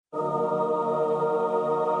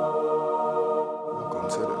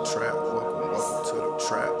trap. Welcome to the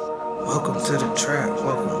trap. Welcome to the trap.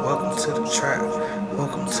 Welcome to the trap.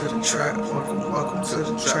 Welcome to the trap. Welcome to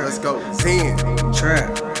the trap. Let's go. Zen.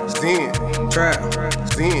 Trap. Zen. Trap.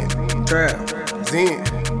 Zen. Trap. Zen.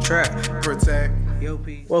 Trap. Protect. Yo,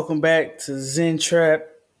 peace. Welcome back to Zen Trap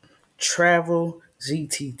Travel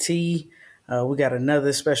ZTT. We got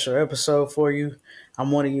another special episode for you. I'm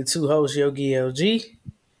one of your two hosts, Yogi LG.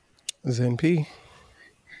 Zen P.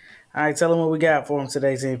 All right, tell them what we got for them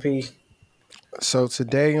today, Zen P. So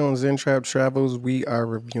today on Zen Trap Travels, we are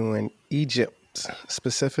reviewing Egypt,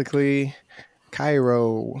 specifically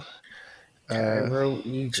Cairo. Cairo,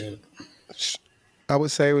 Egypt. I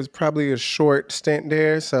would say it was probably a short stint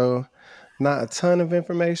there, so not a ton of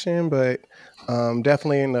information, but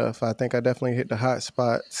definitely enough. I think I definitely hit the hot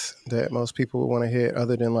spots that most people would want to hit,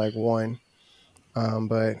 other than like one.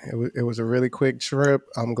 But it was a really quick trip.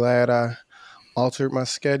 I'm glad I altered my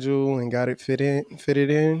schedule and got it fitted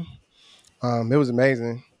in. It was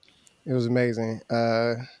amazing. It was amazing.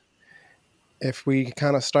 If we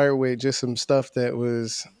kind of start with just some stuff that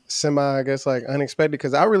was I guess, like unexpected,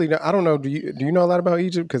 because I don't know. Do you know a lot about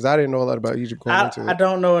Egypt? Because I didn't know a lot about Egypt going into I it.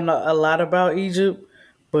 don't know a lot about Egypt,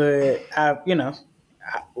 but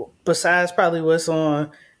besides probably what's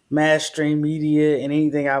on mainstream media and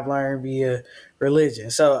anything I've learned via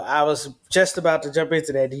religion. So I was just about to jump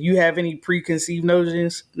into that. Do you have any preconceived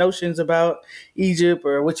notions about Egypt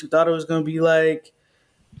or what you thought it was going to be like?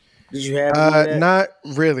 Did you have any of that? Not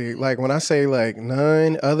really. Like when I say like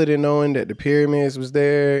none, other than knowing that the pyramids was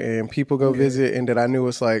there and people go visit, and that I knew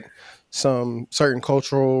it's like some certain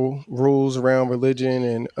cultural rules around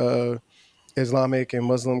religion and Islamic and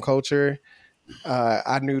Muslim culture.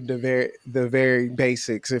 I knew the very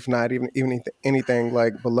basics, if not even anything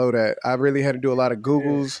like below that. I really had to do a lot of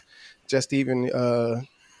Googles just to even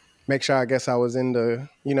make sure. I guess I was in the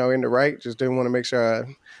right. Just didn't want to make sure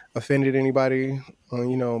I offended anybody.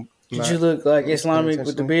 Did you look like Islamic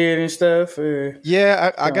with the beard and stuff? Or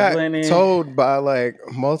yeah, I got told by like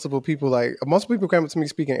multiple people. Like most people came up to me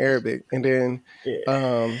speaking Arabic, and then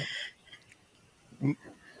a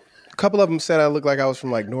couple of them said I looked like I was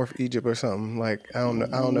from like North Egypt or something. Like I don't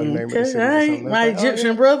know the name of the city or something. My like,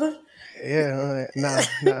 Egyptian brother. Yeah, nah,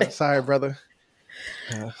 sorry, brother.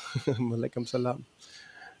 Malaikum salam.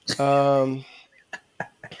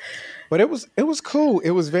 But it was cool. It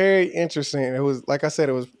was very interesting. It was, like I said,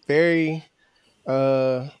 it was very.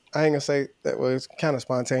 I ain't gonna say that was kind of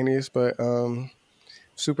spontaneous, but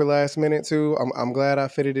super last minute too. I'm glad I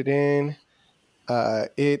fitted it in.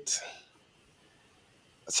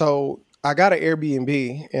 So I got an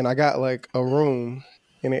Airbnb, and I got like a room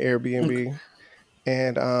in an Airbnb.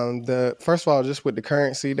 And the first of all, just with the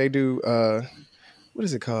currency, they do what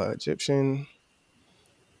is it called? Egyptian.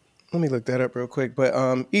 Let me look that up real quick. But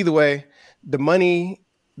either way,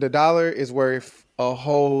 the dollar is worth a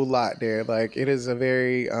whole lot there. Like it is a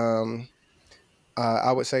very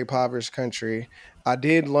I would say impoverished country. I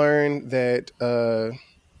did learn that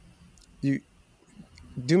you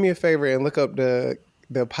do me a favor and look up the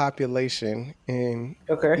population in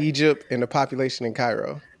Egypt and the population in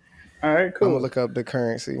Cairo. All right, cool. I'm gonna look up the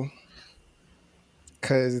currency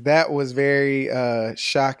because that was very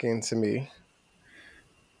shocking to me.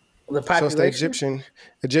 The population? So it's the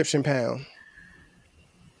Egyptian pound.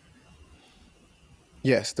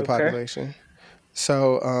 Yes, the population.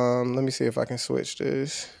 So let me see if I can switch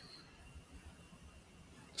this.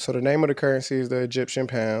 So the name of the currency is the Egyptian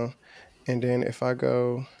pound, and then if I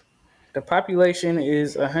go, the population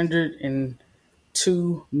is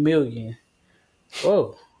 102 million.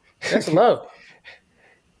 Whoa, that's low.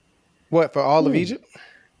 What, for all of Egypt?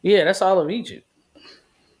 Yeah, that's all of Egypt.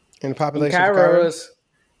 And the population in of Cairo is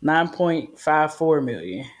 9.54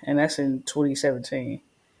 million, and that's in 2017.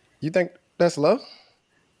 You think that's low?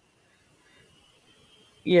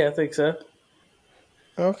 Yeah, I think so.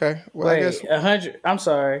 Okay. Well, wait, I guess 100. I'm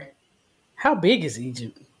sorry. How big is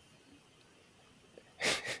Egypt?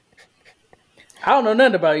 I don't know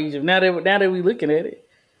nothing about Egypt. Now that we looking at it.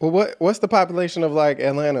 Well, what's the population of like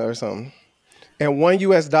Atlanta or something? And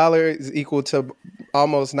 $1 is equal to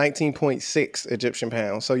almost 19.6 Egyptian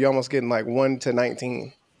pounds. So you're almost getting like 1 to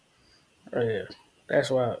 19. Oh yeah, that's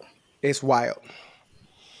wild. It's wild.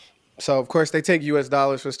 So of course they take US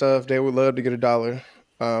dollars for stuff. They would love to get a dollar.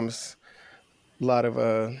 It's a lot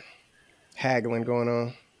of haggling going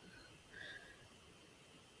on.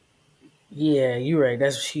 Yeah, you're right.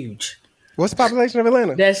 That's huge. What's the population of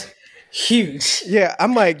Atlanta? That's huge. Yeah,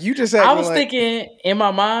 I'm like, you just. I was thinking in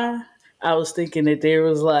my mind. I was thinking that there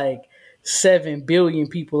was like 7 billion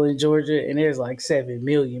people in Georgia, and there's like 7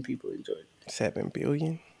 million people in Georgia. 7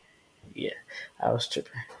 billion? Yeah, I was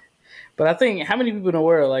tripping. But I think how many people in the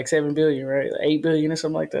world? Like 7 billion, right? Like 8 billion or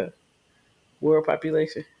something like that. World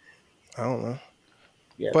population. I don't know.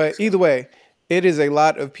 Yeah, I think But so. either way, it is a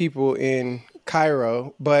lot of people in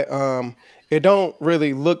Cairo, but it don't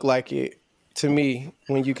really look like it to me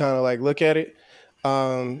when you kind of like look at it.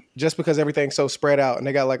 Just because everything's so spread out and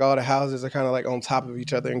they got like all the houses are kind of like on top of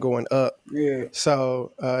each other and going up. Yeah,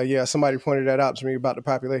 So yeah, somebody pointed that out to me about the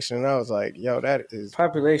population, and I was like, "Yo, that is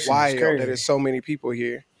population is wild. That crazy. is so many people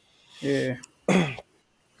here." Yeah,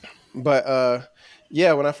 But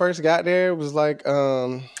yeah, when I first got there, it was like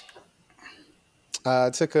I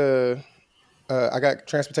took a I got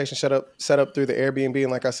transportation set up through the Airbnb,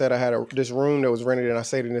 and like I said, I had this room that was rented, and I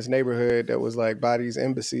stayed in this neighborhood that was like by these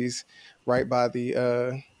embassies, right by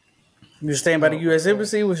the you were staying by the oh my U.S. god,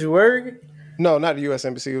 embassy. Was you worried? no, not the U.S.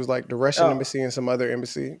 embassy. It was like the Russian Oh, embassy and some other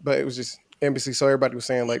embassy, but it was just embassy. So everybody was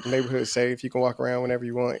saying like the neighborhood is safe. You can walk around whenever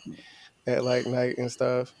you want at like night and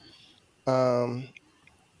stuff. Um,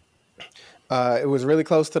 it was really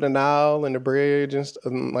close to the Nile and the bridge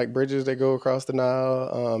and like bridges that go across the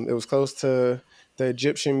Nile. It was close to the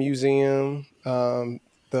Egyptian Museum.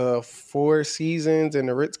 The Four Seasons and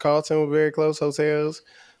the Ritz Carlton were very close hotels.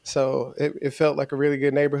 So it felt like a really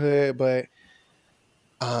good neighborhood, but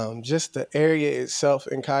just the area itself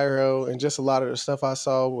in Cairo and just a lot of the stuff I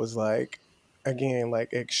saw was like, again,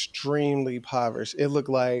 like extremely impoverished. It looked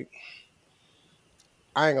like,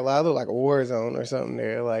 I ain't gonna lie, it looked like a war zone or something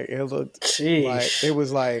there. Like it looked like it sheesh.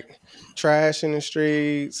 was like trash in the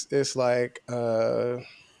streets. It's like all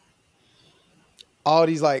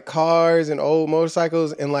these like cars and old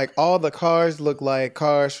motorcycles, and like all the cars look like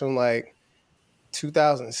cars from like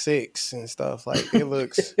 2006 and stuff. Like it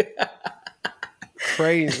looks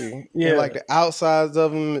crazy, and Yeah. like the outsides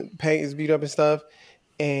of them paint is beat up and stuff.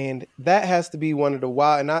 And that has to be one of the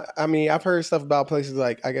wild. And I mean, I've heard stuff about places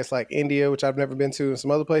like, I guess, like India, which I've never been to, and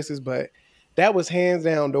some other places, but that was hands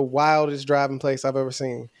down the wildest driving place I've ever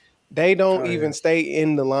seen. They don't Oh yeah. even stay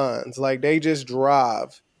in the lines; like they just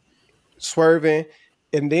drive, swerving.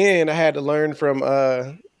 And then I had to learn from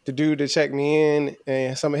the dude that checked me in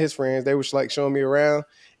and some of his friends. They was like showing me around,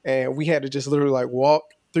 and we had to just literally like walk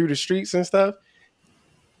through the streets and stuff.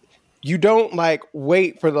 You don't like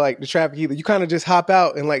wait for like the traffic either. You kind of just hop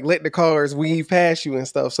out and like let the cars weave past you and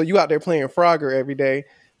stuff. So you out there playing Frogger every day.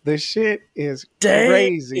 The shit is Dang.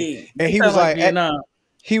 crazy. And That sounds like Vietnam.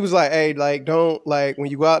 he was like, hey, like don't like when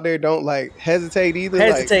you go out there, don't like hesitate either.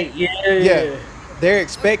 Like, Hesitate. Yeah, yeah, yeah. they're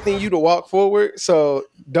expecting you to walk forward, so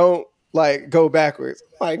don't like go backwards.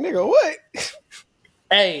 Like, nigga, what?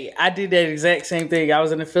 Hey, I did that exact same thing. I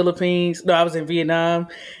was in the Philippines. No, I was in Vietnam,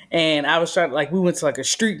 and I was trying to like we went to like a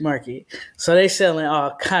street market, so they selling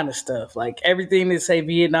all kind of stuff, like everything that say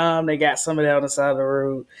Vietnam. They got some of that on the side of the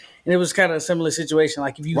road, and it was kind of a similar situation.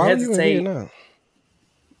 Like if you Why were you in hesitate, Vietnam?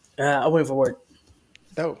 I went for work.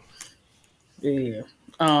 No. Yeah.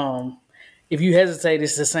 Um, if you hesitate,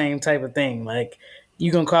 it's the same type of thing. Like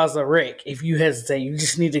you gonna cause a wreck if you hesitate. You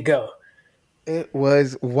just need to go. It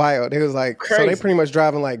was wild. It was like, so they Crazy. pretty much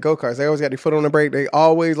driving like go karts. They always got their foot on the brake. They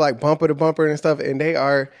always like bumper to bumper and stuff, and they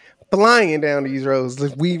are flying down these roads,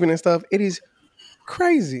 just weaving and stuff. It is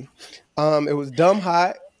crazy. It was dumb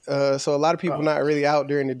hot. So a lot of people Oh, not really out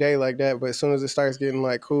during the day like that, but as soon as it starts getting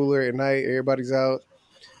like cooler at night, everybody's out.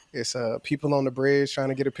 It's people on the bridge trying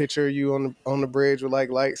to get a picture of you on the bridge with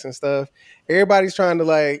like lights and stuff. Everybody's trying to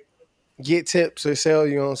like get tips or sell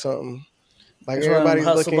you on something. Like it's one of them everybody's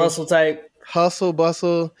hustle looking bustle type. hustle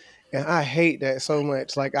bustle, and I hate that so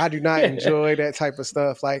much. Like I do not enjoy that type of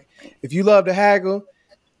stuff. Like if you love to haggle,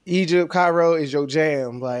 Egypt, Cairo is your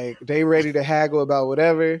jam. Like they ready to haggle about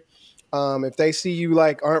whatever. If they see you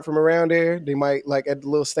like aren't from around there, they might like at the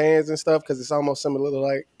little stands and stuff, because it's almost similar to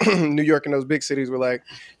like New York and those big cities where like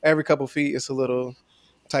every couple feet it's a little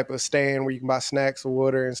type of stand where you can buy snacks or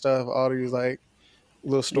water and stuff. All these like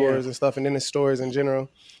little Yeah. stores and stuff, and then the stores in general.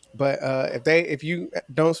 But if you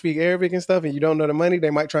don't speak Arabic and stuff and you don't know the money, they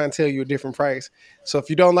might try and tell you a different price. So if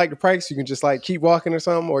you don't like the price, you can just like keep walking or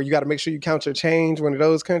something, or you got to make sure you count your change one of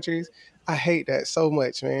those countries. I hate that so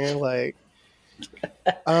much, man. Like,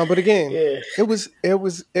 but again, Yeah. it was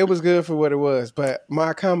good for what it was. But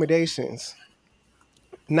my accommodations,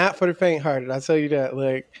 not for the faint-hearted. I tell you that.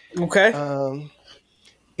 Like, Okay. um,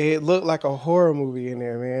 it looked like a horror movie in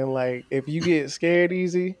there, man. Like, if you get scared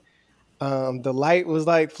easy, the light was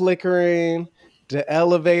like flickering. The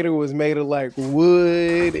elevator was made of like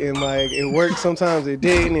wood, and like it worked sometimes it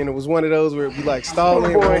didn't, and it was one of those where it'd be like Oh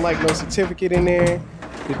stalling, on boy. like no certificate in there.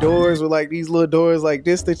 The doors were like these little doors like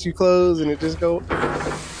this that you close and it just go.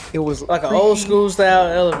 It was Like an old creaky. school style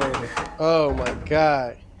elevator. Oh my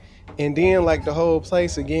god. And then like the whole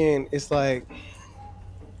place again, it's like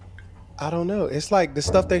I don't know. It's like the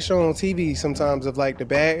stuff they show on TV sometimes of like the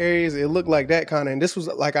bad areas. It looked like that kind of, and this was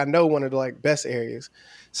like I know one of the like best areas.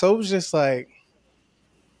 So it was just like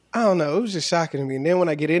I don't know. It was just shocking to me. And then when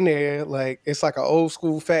I get in there, like it's like an old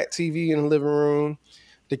school fat TV in the living room.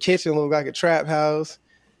 The kitchen looked like a trap house.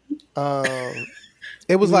 Um,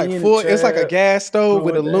 it was like Me in the full. It's like a trap, gas stove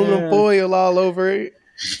with going aluminum down. foil all over it.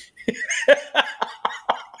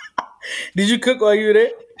 Did you cook while you were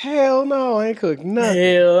there? Hell no, I ain't cooked nothing.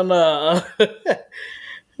 Hell no.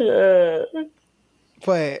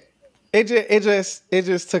 But it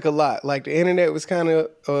just took a lot. Like the internet was kind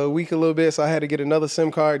of weak a little bit, so I had to get another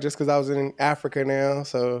SIM card just because I was in Africa now.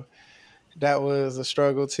 So that was a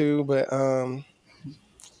struggle too. But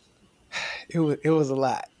it was a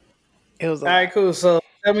lot. It was a All right, lot. cool. So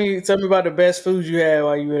tell me about the best food you had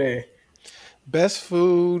while you were there. Best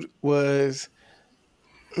food was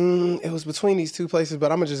it was between these two places, but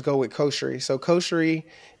I'm gonna just go with Koshery. So Koshery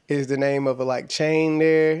is the name of a like chain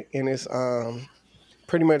there, and it's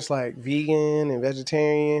pretty much like vegan and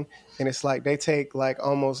vegetarian, and it's like they take like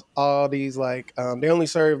almost all these like they only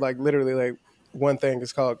serve like literally like one thing.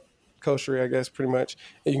 It's called Koshery, I guess, pretty much,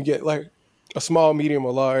 and you can get like a small, medium,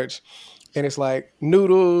 or large, and it's like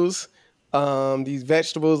noodles, these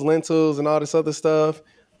vegetables, lentils, and all this other stuff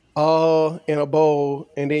all in a bowl,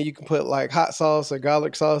 and then you can put like hot sauce or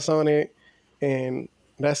garlic sauce on it, and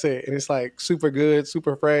that's it. And it's like super good,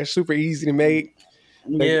 super fresh, super easy to make.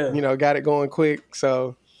 They Yeah. got it going quick.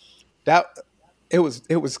 So that it was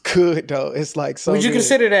good though. It's like so Would you good.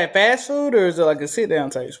 consider that fast food or is it like a sit down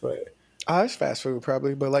type spot? It's fast food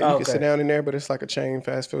probably, but like you can sit Okay. down in there, but it's like a chain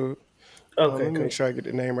fast food. Okay, Let me make cool. sure I get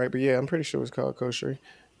the name right, but yeah, I'm pretty sure it's called kosher.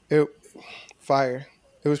 It fire.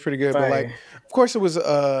 It was pretty good, but like, Fire. of course, it was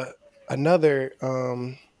another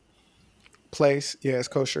place. Yeah, it's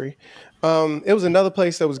kosher. It was another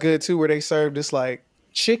place that was good too, where they served this like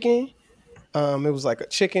chicken. It was like a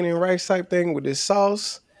chicken and rice type thing with this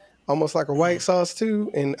sauce, almost like a white sauce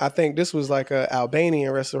too. And I think this was like a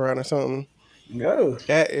Albanian restaurant or something. Go.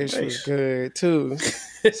 That ish was Nice. good too.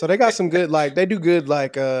 So they got some good like they do good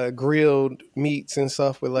like grilled meats and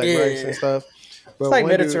stuff with like rice and Yeah. stuff. It's But like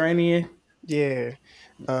one dude, Mediterranean. yeah.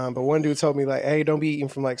 But one dude told me like, "Hey, don't be eating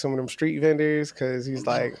from like some of them street vendors because he's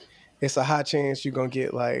like, it's a high chance you're gonna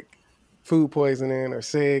get like food poisoning or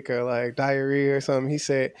sick or like diarrhea or something." He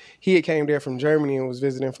said he had came there from Germany and was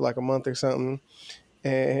visiting for like a month or something,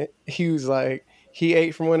 and he was like, he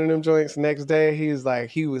ate from one of them joints. The next day, he was like,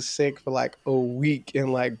 he was sick for like a week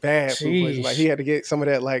and like bad food poisoning. Like he Jeez. had to get some of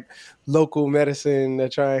that like local medicine to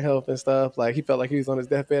try and help and stuff. Like he felt like he was on his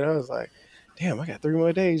deathbed. I was like, damn, I got 3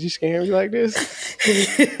 more days. You scaring me like this?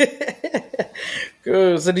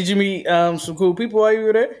 Cool. So did you meet some cool people while you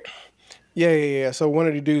were there? Yeah. So one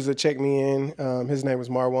of the dudes that checked me in, his name was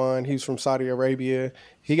Marwan. He's from Saudi Arabia.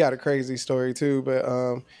 He got a crazy story too, but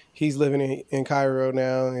he's living in Cairo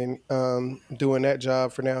now and doing that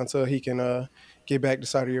job for now until he can get back to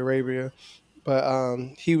Saudi Arabia. But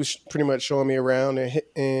he was pretty much showing me around,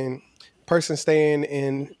 and person staying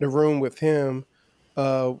in the room with him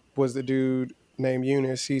was the dude named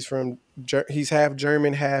Eunice. He's half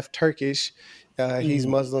German, half Turkish. He's Mm.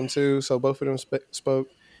 Muslim too, so both of them spoke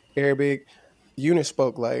Arabic. Eunice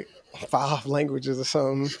spoke like 5 languages or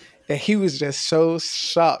something, and he was just so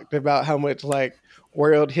shocked about how much like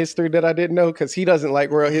world history that I didn't know because he doesn't like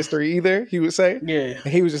world history either. He would say, Yeah.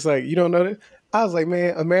 and he was just like, "You don't know this." I was like,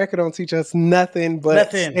 "Man, America don't teach us nothing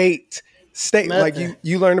but Nothing. state. Like Nothing.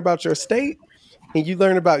 you learn about your state and you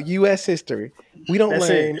learn about U.S. history. We don't That's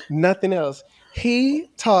it. learn nothing else." He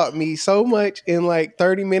taught me so much in like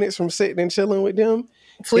 30 minutes from sitting and chilling with them.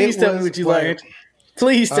 It Please tell me was what you like, learned.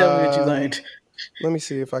 Please tell me what you uh, learned. let me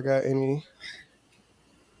see if I got any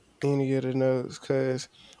of the notes because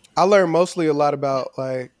I learned mostly a lot about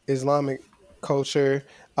like Islamic culture.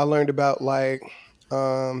 I learned about like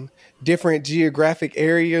um, different geographic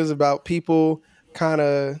areas about people kind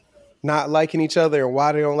of not liking each other and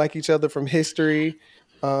why they don't like each other from history.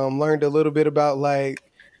 Learned a little bit about like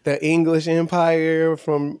the English Empire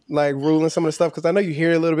from like ruling some of the stuff because I know you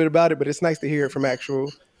hear a little bit about it, but it's nice to hear it from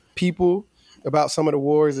actual people about some of the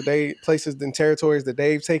wars that they places and territories that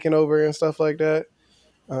they've taken over and stuff like that.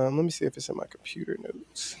 Let me see if it's in my computer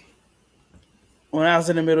notes. When I was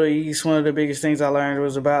in the Middle East, one of the biggest things I learned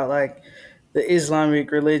was about like the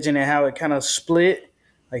Islamic religion and how it kind of split.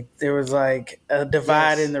 Like there was like a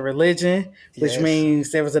divide in Yes, the religion, which yes,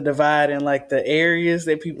 means there was a divide in like the areas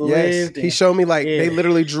that people yes. lived He in. showed me like they Yeah,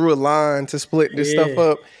 literally drew a line to split this stuff yeah,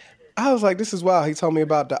 up. I was like, this is wild. He told me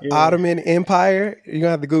about the yeah. Ottoman Empire. You're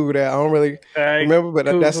gonna have to Google that. I don't really All right, remember, but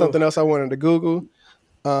cool, that's cool. something else I wanted to Google.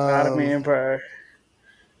 Ottoman Um, Empire.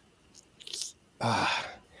 ah,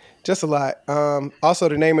 just a lot. Also,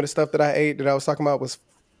 the name of the stuff that I ate that I was talking about was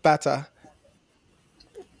fata.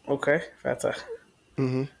 Okay, that's a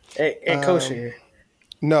Hmm. at Um, kosher.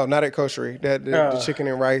 no, not at koshery. That the Uh, chicken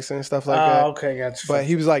and rice and stuff like that. okay, got you. But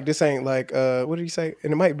he was like, "This ain't like what did he say?"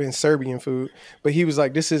 And it might have been Serbian food, but he was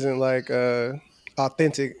like, "This isn't like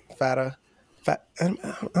authentic fata." I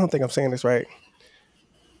don't think I'm saying this right.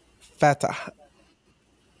 Fata.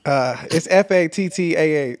 It's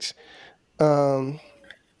Fattah. Um,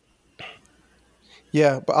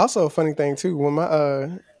 yeah, but also a funny thing too. When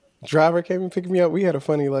my driver came and picked me up, we had a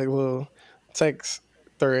funny like little text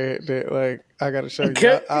thread that like I got to show you.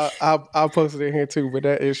 Okay. I'll post it in here too. But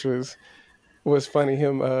that issue was funny.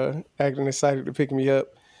 Him acting excited to pick me up.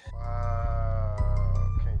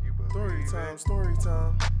 Wow, can you believe Story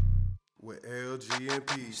time with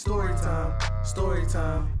LGMP. Story time, story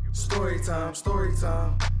time, story time, story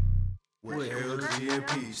time with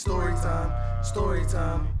LGMP. Story time, story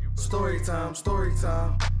time, story time, story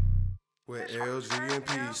time with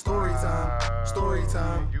LGMP. Story time, story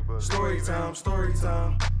time, story time, story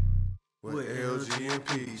time with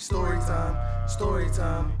LGMP. Story time, story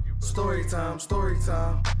time, story time, story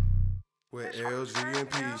time with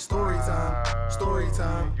LGMP. Story time, story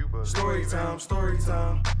time, story time, story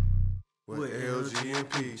time with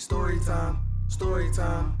LGMP. Story time, story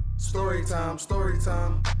time, story time, story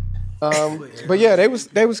time. But yeah, they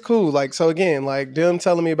was cool. Like so again, like them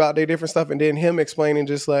telling me about their different stuff, and then him explaining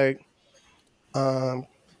just like um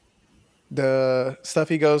the stuff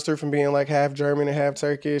he goes through from being like half German and half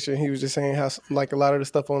Turkish, and he was just saying how like a lot of the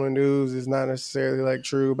stuff on the news is not necessarily like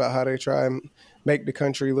true about how they try and make the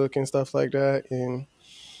country look and stuff like that. And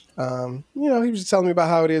he was just telling me about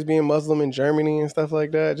how it is being Muslim in Germany and stuff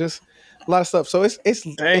like that. Just a lot of stuff. So it's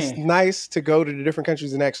Dang, nice to go to the different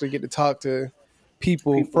countries and actually get to talk to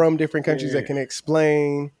people people. from different countries that Yeah. can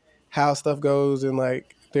explain how stuff goes and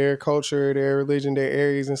like their culture, their religion, their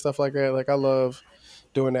areas and stuff like that. Like I love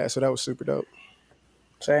doing that. So that was super dope.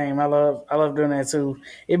 Same. I love doing that too.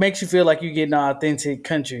 It makes you feel like you get an authentic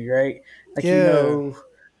country, right? Like Yeah.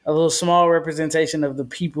 a little small representation of the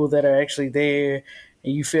people that are actually there,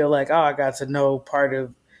 and you feel like, oh, I got to know part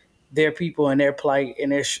of their people and their plight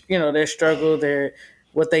and their struggle, their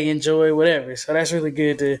what they enjoy, whatever. So that's really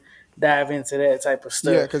good to dive into that type of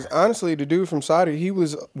Yeah, stuff. because honestly, the dude from Saudi, he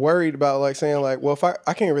was worried about like saying like, well, if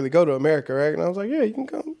I can't really go to America, right? And I was like, yeah, you can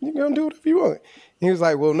go do whatever you want. And he was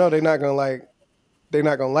like, well, no, they're not gonna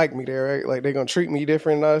like me there, right? Like they're gonna treat me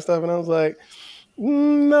different and all that stuff. And I was like,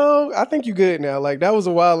 no, I think you good now. Like that was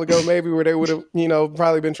a while ago, maybe where they would have,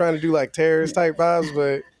 probably been trying to do like terrorist type vibes,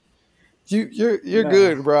 but you're Nah,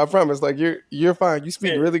 good, bro. I promise. Like you're fine. You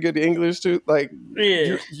speak yeah, really good English too. Like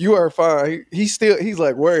yeah, you are fine. He's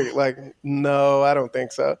like worried. Like no, I don't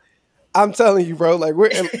think so. I'm telling you, bro. Like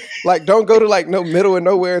like don't go to like no middle of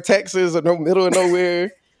nowhere, Texas, or no middle of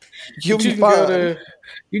nowhere. You'll but be fine.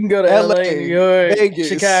 you can go to L.A., New L.A., York, Vegas,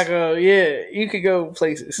 Chicago. Yeah, you could go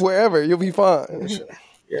places. wherever, you'll be For fine. sure.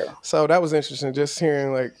 Yeah, So that was interesting, just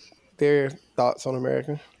hearing like their thoughts on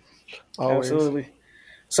America. Always. absolutely.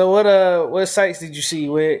 So what sites did you see?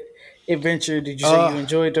 What adventure did you say Uh you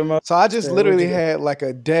enjoyed the most? so I just Where'd literally you go? had like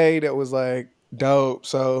a day that was like dope.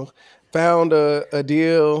 So found a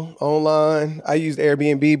deal online. I used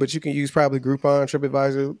Airbnb, but you can use probably Groupon,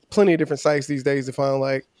 TripAdvisor, plenty of different sites these days to find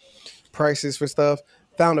like prices for stuff.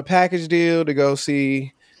 Found a package deal to go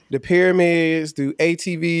see the pyramids, do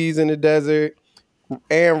ATVs in the desert,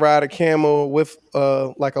 and ride a camel with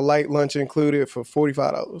like a light lunch included for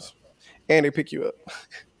 $45. And they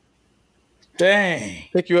Dang.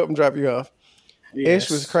 pick you up and drop you off. Ish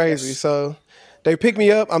was Yes, crazy. that's So they picked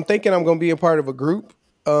me up. I'm thinking I'm gonna be a part of a group.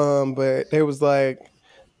 But they was like,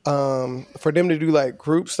 for them to do like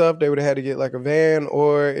group stuff, they would have had to get like a van,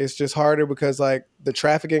 or it's just harder because like the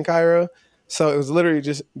traffic in Cairo. So it was literally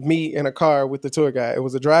just me in a car with the tour guide. It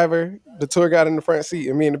was a driver, the tour guide in the front seat,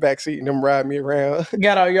 and me in the back seat, and them ride me around. you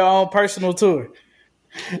got your own personal tour.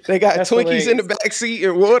 They got That's Twinkies in the hilarious. back seat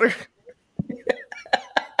and water.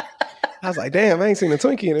 I was like, damn, I ain't seen a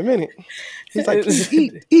Twinkie in a minute. He's like, please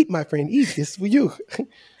eat, Did eat, my friend, eat. This for you.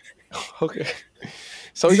 Okay.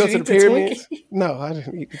 So we you go to the eat the Twinkie? pyramids. No, I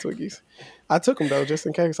didn't eat the Twinkies. I took them though, just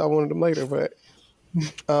in case I wanted them later. But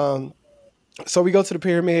um, so we go to the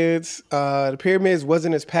pyramids. The pyramids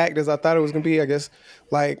wasn't as packed as I thought it was gonna be. I guess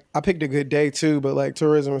like I picked a good day too, but like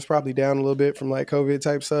tourism was probably down a little bit from like COVID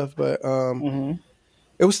type stuff. But Mm-hmm.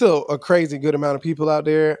 it was still a crazy good amount of people out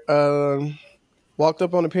there. Walked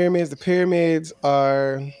up on the pyramids. The pyramids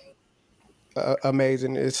are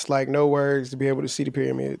amazing. It's like no words to be able to see the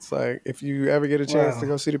pyramids. Like if you ever get a chance to Wow.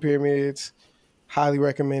 go see the pyramids, highly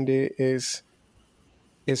recommend it.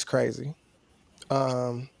 It's crazy.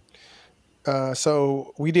 Um,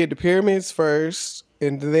 So we did the pyramids first,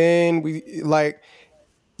 and then we like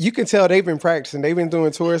you can tell they've been practicing. They've been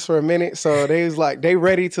doing tours for a minute, so they was like they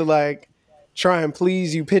ready to like try and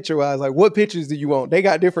please you picture wise. Like, what pictures do you want? They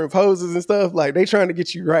got different poses and stuff. Like they trying to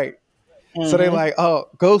get you right. So they Mm-hmm. like, oh,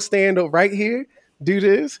 go stand up right here, do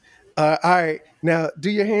this. All right, now do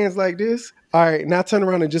your hands like this. All right, now turn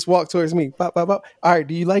around and just walk towards me. Bop, bop, bop. All right,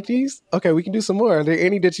 do you like these? Okay, we can do some more. Are there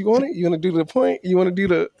any that you want it? You want to do the point? You want to do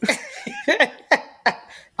the?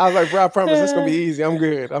 I was like, bro, I promise it's gonna be easy. I'm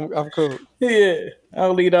good. I'm cool. Yeah,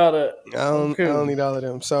 I'll lead all that. I'm I cool. don't need all of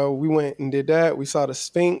them. So we went and did that. We saw the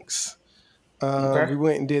Sphinx. Okay. We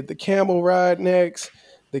went and did the camel ride next.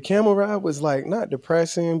 The camel ride was like not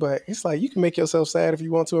depressing, but it's like you can make yourself sad if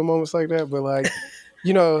you want to in moments like that. But like,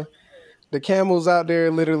 you know, the camels out there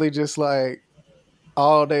literally just like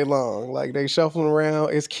all day long. Like they shuffling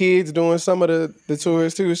around. It's kids doing some of the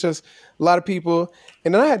tours too. It's just a lot of people.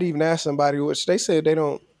 And then I had to even ask somebody, which they said they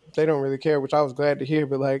don't really care, which I was glad to hear.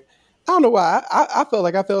 But like I don't know why. I felt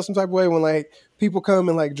like I felt some type of way when like people come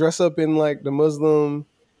and like dress up in like the Muslim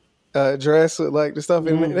dress with like the stuff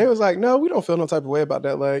and Mm-hmm. they was like, no, we don't feel no type of way about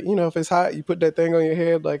that. Like, you know, if it's hot, you put that thing on your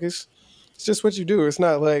head, like it's just what you do. It's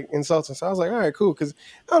not like insulting. So I was like, all right, cool. Cause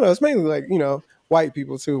I don't know, it's mainly like, you know, white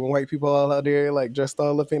people too. When white people all out there like dressed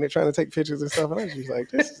all up in it trying to take pictures and stuff. And I was just like,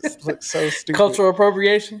 this just looks so stupid. Cultural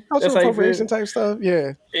appropriation. That's Cultural how you feel. appropriation type stuff,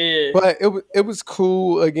 yeah. Yeah. But it was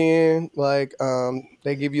cool again. Like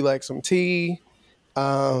they give you like some tea.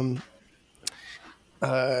 Um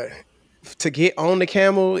uh to get on the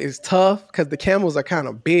camel is tough because the camels are kind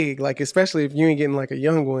of big. Like especially if you ain't getting like a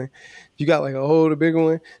young one, you got like a older, bigger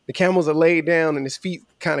one. The camels are laid down and his feet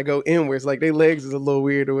kind of go inwards. Like their legs is a little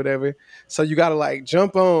weird or whatever. So you got to like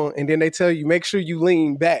jump on, and then they tell you make sure you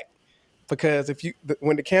lean back because if you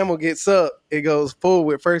when the camel gets up, it goes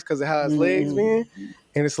forward first because of how its legs been, Mm-hmm.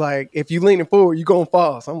 and it's like if you leaning forward, you gonna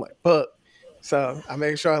fall. So I'm like, fuck. So I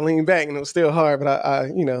made sure I leaned back, and it was still hard, but I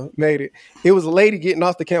you know, made it. It was a lady getting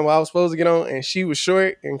off the camel I was supposed to get on, and she was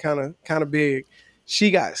short and kind of big.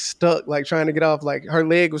 She got stuck, like trying to get off. Like her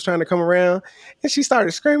leg was trying to come around, and she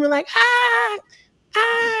started screaming like, "Ah,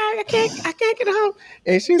 ah, I can't get home."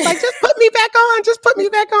 And she's like, "Just put me back on, just put me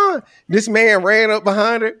back on." This man ran up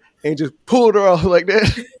behind her and just pulled her off like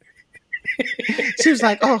that. She was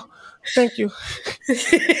like, "Oh, thank you."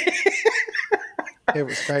 It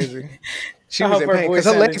was crazy. She I was hope in her pain because voice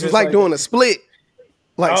her sounded legs was just like like doing that. a split,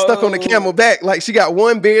 like stuck on the camel Oh. back. Like she got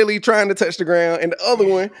one barely trying to touch the ground and the other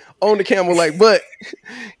one on the camel like butt.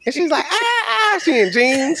 And she's like, ah, she in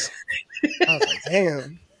jeans. I was like,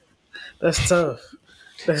 damn. That's tough.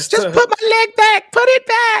 That's Just tough. put my leg back. Put it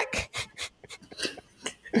back.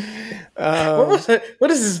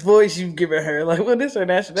 What is this voice you giving her? Like, what is her She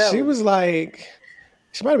nationality? was like,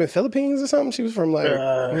 she might have been Philippines or something. She was from like, you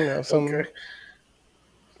know, Okay. some I don't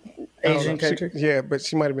know. Asian country. Yeah, but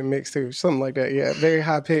she might have been mixed too. Something like that. Yeah. Very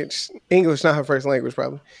high pitched. English, not her first language,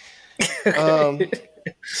 probably. Okay. Um,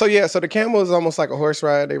 so yeah, so the camel is almost like a horse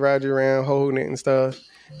ride. They ride you around holding it and stuff.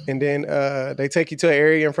 And then they take you to an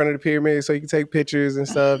area in front of the pyramid so you can take pictures and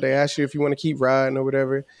stuff. They ask you if you want to keep riding or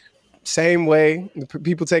whatever. Same way, the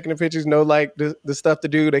people taking the pictures know like the stuff to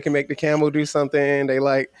do. They can make the camel do something. They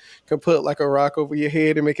like can put like a rock over your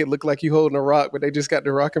head and make it look like you holding a rock, but they just got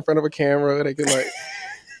the rock in front of a camera. They can like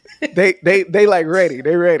they like ready.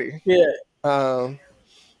 They ready. Yeah. Um,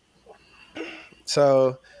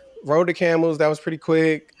 so rode the camels. That was pretty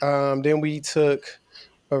quick. Then we took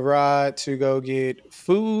a ride to go get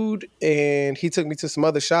food, and he took me to some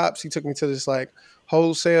other shops. He took me to this like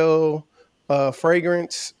wholesale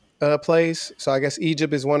fragrance place. So I guess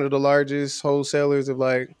Egypt is one of the largest wholesalers of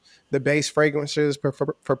like the base fragrances for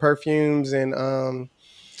perfumes and uh,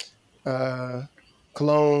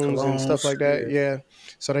 colognes and stuff Colognes. like that. Yeah. Yeah.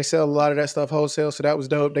 So they sell a lot of that stuff wholesale. So that was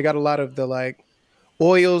dope. They got a lot of the like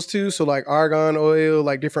oils too. So like argan oil,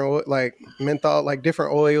 like different like menthol, like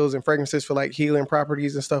different oils and fragrances for like healing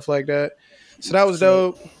properties and stuff like that. So that was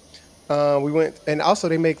So, dope. We went and also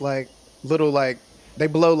they make like little like they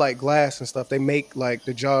blow like glass and stuff. They make like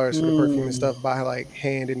the jars for the perfume and mm. stuff by like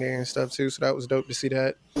hand in there and stuff too. So that was dope to see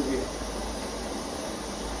that.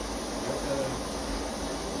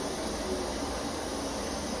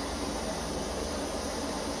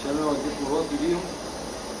 عشان انا وديت مراتي ليهم.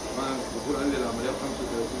 طبعا الدكتور قال لي العمليه ب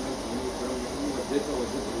 35,000 جنيه والكلام ده كله،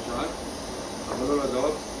 وديت الاشاعات، عملوا لها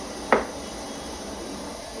جواب،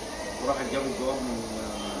 وراحت جابت جواب من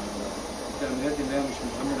التأمينات ان هي مش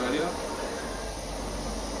متأمن عليها،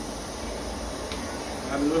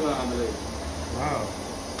 عملوا لها عمليه. Wow.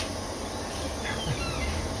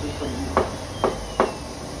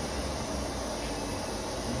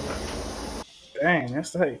 Dang,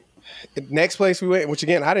 that's tight. Next place we went, which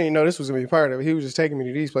again I didn't even know this was gonna be part of it. He was just taking me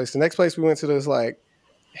to these places. The next place we went to this like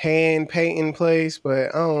hand painting place,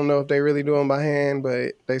 but I don't know if they really do them by hand,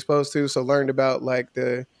 but they supposed to. So learned about like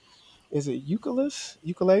the is it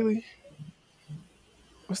ukulele?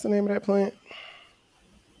 What's the name of that plant?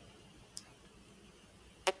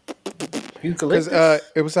 Because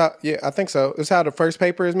Eucalyptus it was how yeah I think so. It's how the first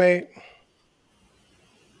paper is made.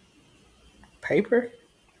 paper.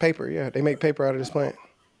 Paper, yeah, they make paper out of this plant.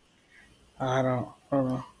 I don't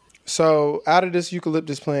know. So out of this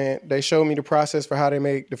eucalyptus plant, they showed me the process for how they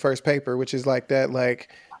make the first paper, which is like that like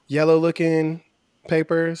yellow looking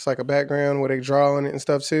paper. It's like a background where they draw on it and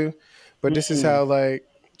stuff too. But this is Mm, how like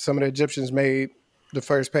some of the Egyptians made the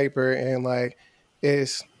first paper, and like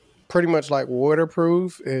it's pretty much like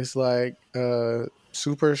waterproof. It's like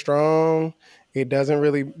super strong. It doesn't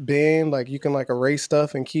really bend. Like you can like erase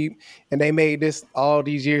stuff and keep. And they made this all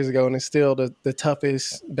these years ago, and it's still the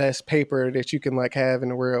toughest, best paper that you can like have in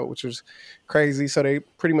the world, which was crazy. So they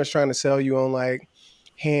pretty much trying to sell you on like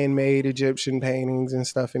handmade Egyptian paintings and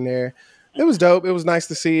stuff in there. It was dope. It was nice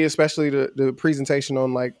to see, especially the presentation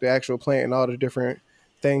on like the actual plant and all the different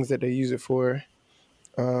things that they use it for.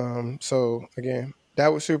 So again,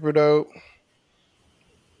 that was super dope.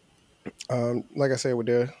 Like I said, with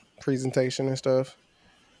the presentation and stuff.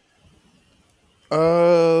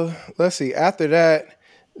 Let's see. After that,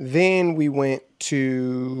 then we went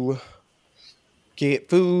to get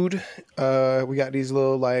food. We got these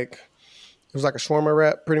little like it was like a shawarma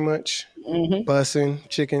wrap, pretty much. mm-hmm. Bussin'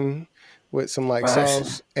 chicken with some like Bussin'.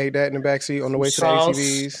 sauce. Ate that in the backseat on the Some way to the sauce.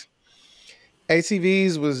 ATVs.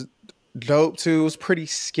 ATVs was dope too. It was pretty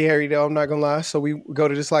scary though. I'm not gonna lie. So we go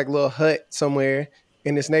to this like little hut somewhere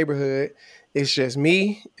in this neighborhood. It's just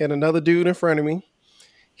me and another dude in front of me.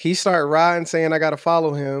 He started riding, saying I gotta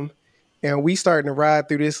follow him, and we starting to ride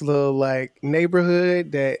through this little like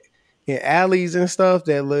neighborhood that in alleys and stuff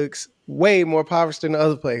that looks way more impoverished than the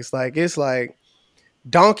other place. Like it's like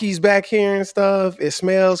donkeys back here and stuff. It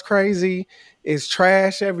smells crazy. It's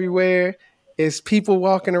trash everywhere. It's people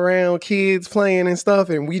walking around, kids playing and stuff,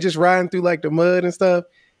 and we just riding through like the mud and stuff.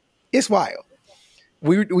 It's wild.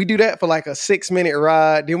 We do that for like a 6 minute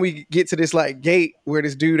ride. Then we get to this like gate where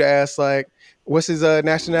this dude asks like, "What's his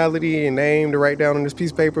nationality and name?" to write down on this piece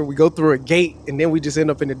of paper. We go through a gate and then we just end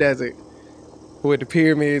up in the desert with the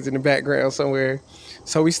pyramids in the background somewhere.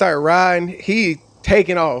 So we start riding. He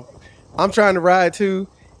taking off. I'm trying to ride too.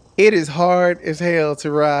 It is hard as hell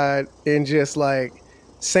to ride in just like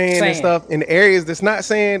sand and Sand. stuff. In the areas that's not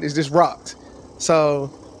sand, it's just rocks.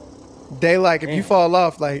 So they like if you Damn. fall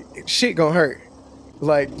off, like shit gonna hurt.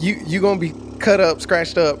 Like you gonna be cut up,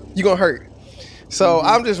 scratched up. You gonna hurt. So Mm-hmm.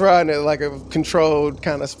 I'm just riding at like a controlled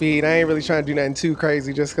kind of speed. I ain't really trying to do nothing too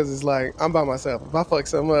crazy, just because it's like I'm by myself. If I fuck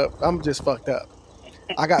something up, I'm just fucked up.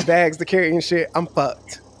 I got bags to carry and shit. I'm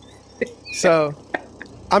fucked. So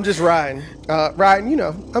I'm just riding, riding.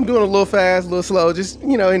 I'm doing a little fast, a little slow, just in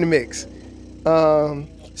the mix.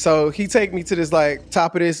 So he take me to this like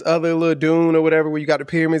top of this other little dune or whatever, where you got the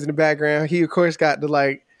pyramids in the background. He of course got the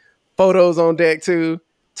like photos on deck too.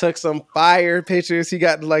 Took some fire pictures. He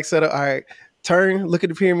got to like set up. All right, turn, look at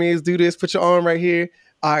the pyramids, do this, put your arm right here.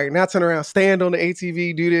 All right, now turn around, stand on the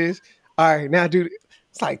ATV, do this. All right, now do this.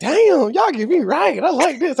 It's like, damn, y'all get me right. I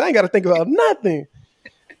like this. I ain't got to think about nothing.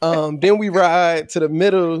 Then we ride to the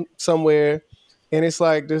middle somewhere, and it's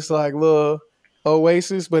like this like little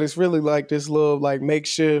oasis, but it's really like this little like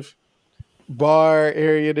makeshift bar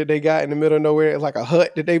area that they got in the middle of nowhere. It's like a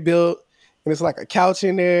hut that they built, and it's like a couch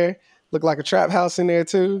in there. Look like a trap house in there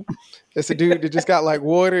too. It's a dude that just got like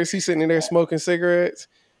waters. He's sitting in there smoking cigarettes.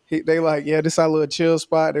 They like, yeah, this is our little chill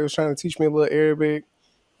spot. They was trying to teach me a little Arabic.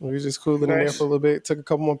 We was just cooling in there for Nice. a little bit. Took a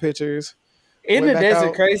couple more pictures. In Went the back desert,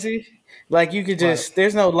 out. crazy. Like you could Right. just,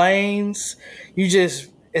 there's no lanes. You just,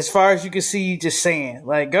 as far as you can see, just sand.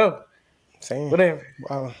 Like go, Same. whatever.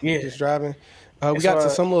 Wow. Yeah, Just driving. We it's got to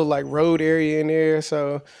hard. some little like road area in there.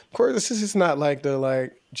 So of course this is not like the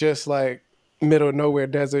like just like middle of nowhere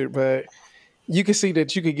desert, but you can see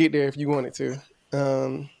that you could get there if you wanted to.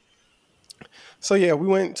 Um, so yeah, we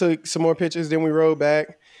went to some more pictures, then we rode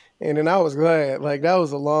back, and then I was glad. Like that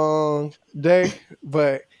was a long day,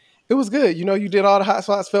 but it was good. You did all the hot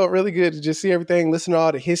spots, felt really good to just see everything, listen to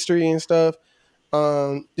all the history and stuff.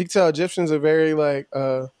 You can tell Egyptians are very like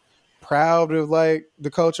proud of like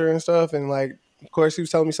the culture and stuff, and like of course he was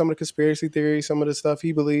telling me some of the conspiracy theories, some of the stuff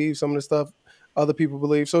he believes, some of the stuff other people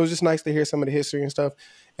believe. So it was just nice to hear some of the history and stuff.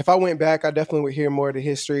 If I went back, I definitely would hear more of the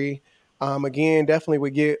history. Again, definitely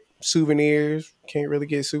would get souvenirs. Can't really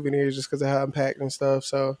get souvenirs just because of how I'm packed and stuff.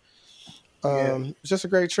 So Yeah, it's just a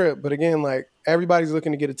great trip. But again, like everybody's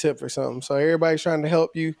looking to get a tip for something. So everybody's trying to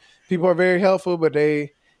help you. People are very helpful, but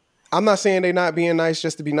I'm not saying they're not being nice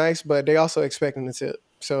just to be nice, but they also expecting the tip.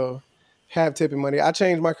 So have tipping money. I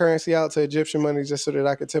changed my currency out to Egyptian money just so that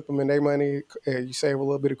I could tip them in their money. You save a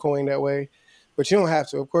little bit of coin that way, but you don't have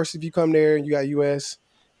to. Of course, if you come there and you got US,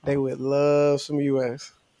 they would love some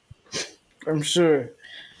US. I'm sure.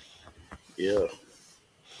 Yeah.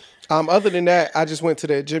 Other than that, I just went to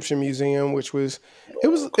the Egyptian museum, which was it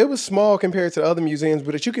was small compared to the other museums,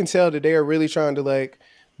 but you can tell that they are really trying to like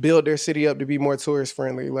build their city up to be more tourist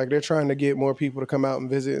friendly. Like they're trying to get more people to come out and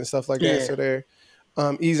visit and stuff like that. Yeah. So they're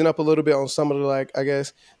easing up a little bit on some of the like I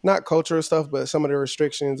guess not cultural stuff, but some of the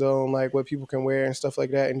restrictions on like what people can wear and stuff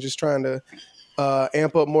like that, and just trying to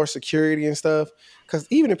amp up more security and stuff. Because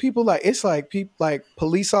even the people like it's like people like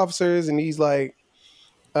police officers and these like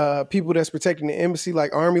people that's protecting the embassy,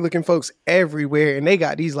 like army looking folks everywhere, and they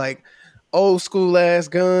got these like old school ass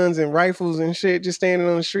guns and rifles and shit just standing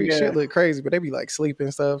on the street. Shit Yeah. look crazy, but they be like sleeping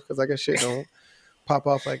and stuff because I guess shit don't pop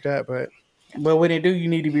off like that. But But when they do, you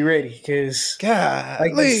need to be ready because,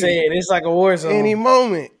 like you said, golly, it's like a war any zone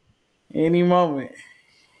moment. any moment.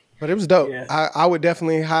 But it was dope. Yeah. I would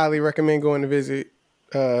definitely highly recommend going to visit.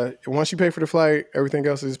 Once you pay for the flight, everything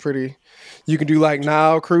else is pretty. You can do like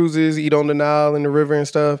Nile cruises, eat on the Nile and the river and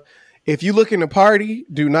stuff. If you looking to party,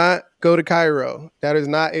 do not go to Cairo. That is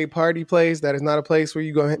not a party place. That is not a place where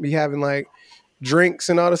you're going to be having like drinks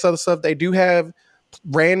and all this other stuff. They do have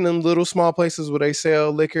random little small places where they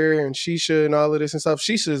sell liquor and shisha and all of this and stuff.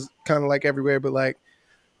 Shisha's kind of like everywhere, but like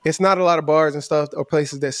it's not a lot of bars and stuff or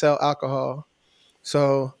places that sell alcohol.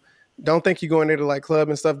 So don't think you're going there to like club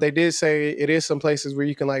and stuff. They did say it is some places where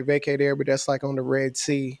you can like vacate there, but that's like on the Red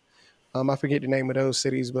Sea. I forget the name of those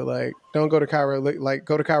cities, but like don't go to Cairo. Like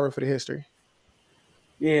go to Cairo for the history.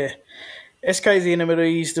 Yeah. It's crazy in the Middle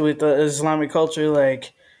East with the Islamic culture.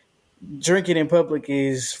 Like, drinking in public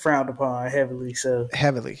is frowned upon heavily. So,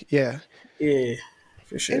 Heavily, yeah. yeah,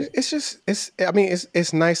 for sure. It's just it's. I mean,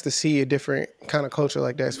 it's nice to see a different kind of culture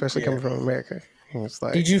like that, especially Yeah. coming from America. And it's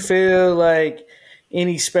like Did you feel like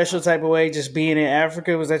any special type of way just being in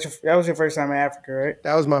Africa? That was your first time in Africa, right?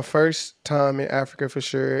 that was my first time in Africa for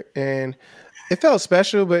sure, and it felt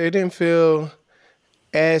special, but it didn't feel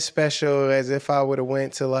as special as if I would have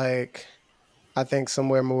went to like I think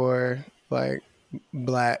somewhere more like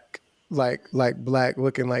black, like black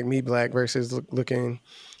looking like me black versus looking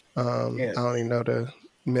Yeah. I don't even know the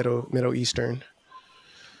Middle Eastern.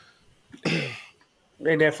 Yeah.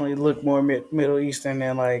 They definitely look more Middle Eastern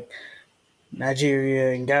than like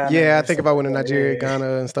Nigeria and Ghana Yeah, I and think stuff if I like went to Nigeria, that.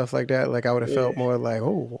 Ghana, and stuff like that, like I would have Yeah. felt more like,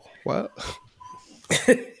 oh, what?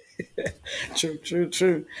 True, true,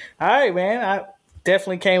 true. All right, man. I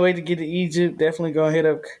definitely can't wait to get to Egypt. Definitely gonna hit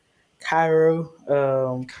up Cairo,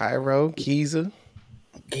 Cairo, Giza.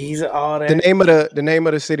 Giza, all The that. name of the name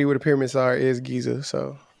of the city where the pyramids are is Giza.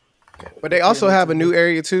 So, but they also have a new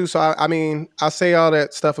area too. So I mean, I say all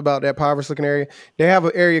that stuff about that impoverished looking area. They have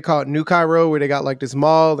an area called New Cairo where they got like this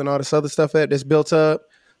mall and all this other stuff that's built up.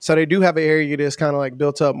 So they do have an area that's kind of like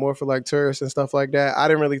built up more for like tourists and stuff like that. I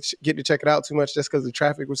didn't really get to check it out too much just because the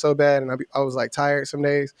traffic was so bad and I was like tired some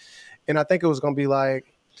days. And I think it was gonna be like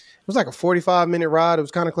it was like a 45-minute ride. It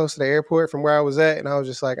was kind of close to the airport from where I was at, and I was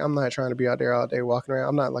just like, I'm not trying to be out there all day walking around.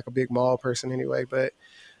 I'm not like a big mall person anyway, but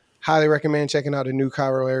highly recommend checking out the New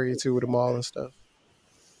Cairo area too with the mall and stuff.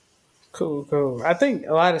 Cool, cool. I think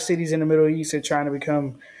a lot of cities in the Middle East are trying to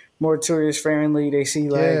become more tourist friendly. They see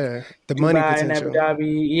like Yeah, the money Dubai and Abu potential.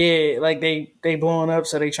 Dhabi, yeah, like they blowing up,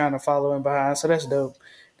 so they trying to follow in behind. So that's dope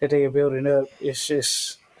that they are building up. It's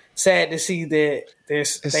just sad to see that they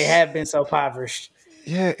It's have been so impoverished.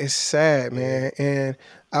 yeah, it's sad, Yeah, man. And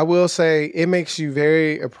I will say it makes you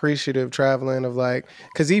very appreciative traveling of like,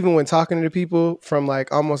 because even when talking to people from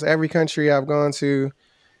like almost every country I've gone to,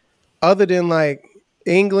 other than like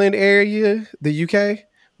England area, the UK,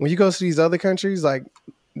 when you go to these other countries, like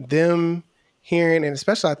them hearing and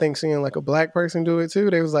especially I think seeing like a black person do it too,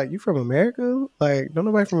 they was like, "You from America? Like, don't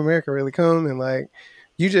nobody from America really come and like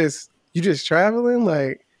you just traveling?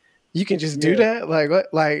 Like you can just do yeah, that? Like what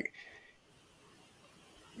like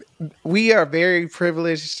we are very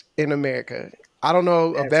privileged in America. I don't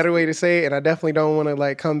know a better way absolutely. to say it, and I definitely don't want to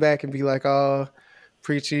like come back and be like, oh,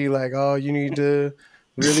 preachy, like, oh, you need to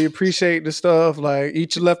really appreciate the stuff, like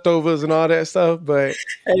eat your leftovers and all that stuff. But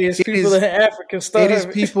Hey, it's it people is in Africa it is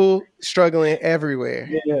starving. people struggling everywhere.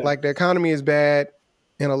 Yeah, Like the economy is bad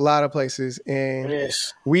in a lot of places, and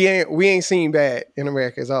yes, we ain't seen bad in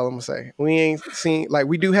America. Is all I'm gonna say. We ain't seen like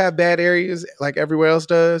we do have bad areas like everywhere else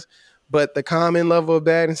does, but the common level of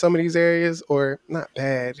bad in some of these areas, or not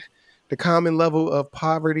bad, the common level of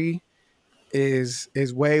poverty is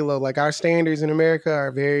way low. Like our standards in America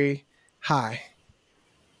are very high.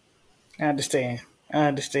 I understand. I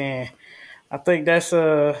understand. I think that's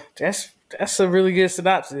a really good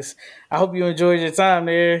synopsis. I hope you enjoyed your time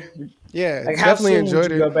there. Yeah, Like, how definitely soon would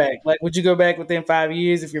enjoyed you it. go back? Like, would you go back within 5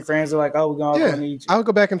 years if your friends are like, "Oh, we're gonna all go Yeah, to Egypt"? I would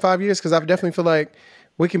go back in 5 years because I definitely feel like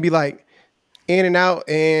we can be like in and out,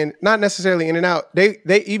 and not necessarily in and out. They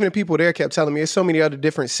even the people there kept telling me there's so many other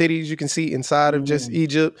different cities you can see inside of just Mm,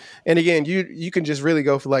 Egypt. And again, you can just really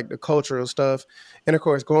go for like the cultural stuff, and of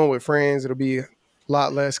course going with friends, it'll be a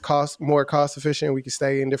lot less cost, more cost efficient. We can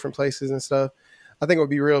stay in different places and stuff. I think it would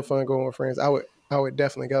be real fun going with friends. I would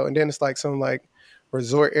definitely go. And then it's like some like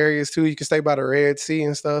resort areas too. You can stay by the Red Sea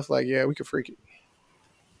and stuff. Like yeah, we could freak it.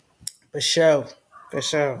 for sure, for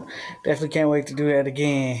sure. Definitely can't wait to do that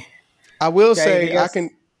again. I will Got say anything I else? can.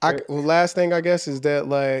 Well, last thing I guess is that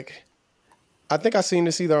like I think I seen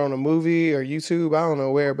this either on a movie or YouTube. I don't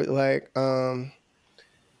know where, but like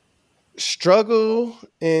struggle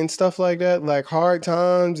and stuff like that, like hard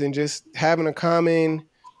times and just having a common,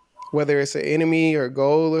 whether it's an enemy or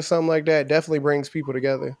goal or something like that, definitely brings people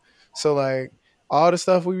together. So like all the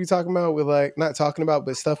stuff we be talking about with like not talking about,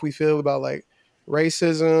 but stuff we feel about like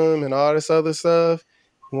racism and all this other stuff.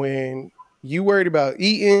 When you worried about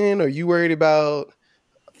eating or you worried about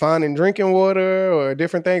finding drinking water or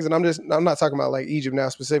different things. And I'm not talking about like Egypt now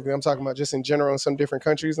specifically. I'm talking about just in general in some different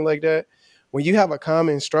countries and like that. When you have a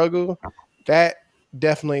common struggle, that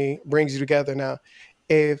definitely brings you together. Now,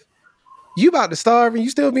 if you about to starve and you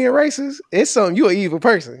still being racist, it's something you an evil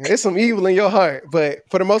person. It's some evil in your heart. But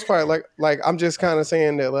for the most part, like I'm just kind of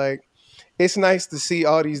saying that like it's nice to see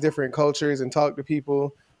all these different cultures and talk to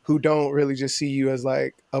people who don't really just see you as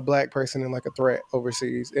like a black person and like a threat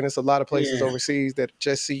overseas. And it's a lot of places Yeah, overseas that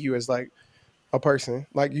just see you as like a person,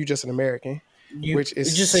 like you just an American, you which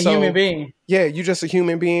is just a human so being. yeah, you just a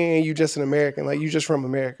human being and you just an American, like you just from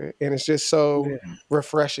America. And it's just so Yeah.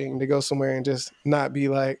 refreshing to go somewhere and just not be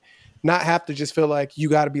like, not have to just feel like you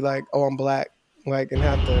got to be like, oh, I'm black, like, and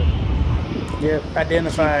have to Yep,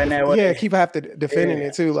 keep, identify in that yeah, way. keep have to defending Yeah,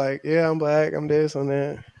 it too. Like, yeah, I'm black, I'm this, I'm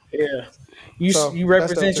that. yeah. So You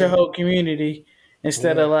that's dope represent your too. whole community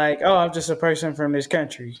instead Yeah, of like, oh, I'm just a person from this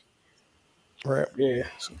country. right. Yeah,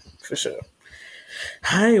 for sure.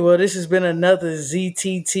 Hi, well, this has been another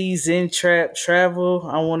ZTT Zen Trap Travel.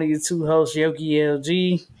 I'm one of your two hosts, Yogi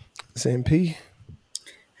LG. It's MP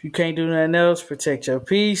If you can't do nothing else, protect your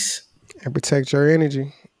peace. and protect your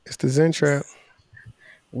energy. It's the Zen Trap.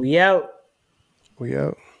 We out. We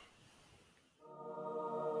out.